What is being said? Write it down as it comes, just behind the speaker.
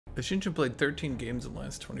Hashinshins played 13 games in the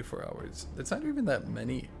last 24 hours. That's not even that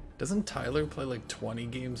many. Doesn't Tyler play like 20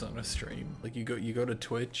 games on a stream? Like you go to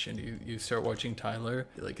Twitch and you start watching Tyler,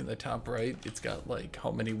 like in the top right, it's got like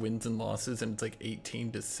how many wins and losses and it's like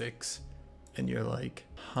 18-6. And you're like,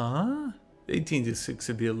 huh? 18-6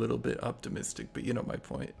 would be a little bit optimistic, but you know my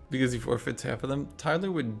point. Because he forfeits half of them,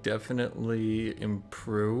 Tyler would definitely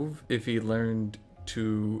improve if he learned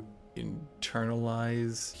to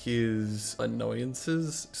internalize his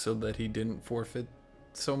annoyances so that he didn't forfeit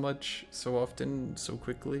so much, so often, so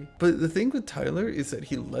quickly. But the thing with Tyler is that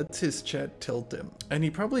he lets his chat tilt him. And he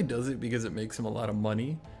probably does it because it makes him a lot of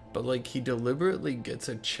money, but like he deliberately gets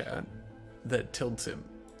a chat that tilts him.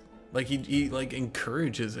 Like he like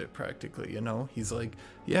encourages it practically, you know? He's like,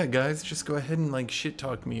 yeah guys, just go ahead and like shit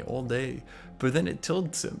talk me all day. But then it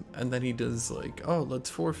tilts him and then he does like, oh, let's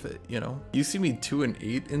forfeit, you know? You see me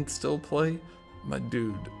 2-8 in still play? My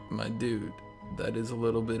dude, that is a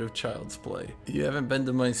little bit of child's play. You haven't been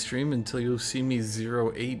to my stream until you'll see me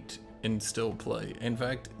 0-8 in still play. In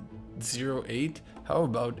fact, 0-8, how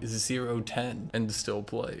about 0-10 and still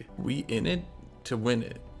play? We in it to win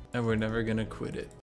it, and we're never gonna quit it.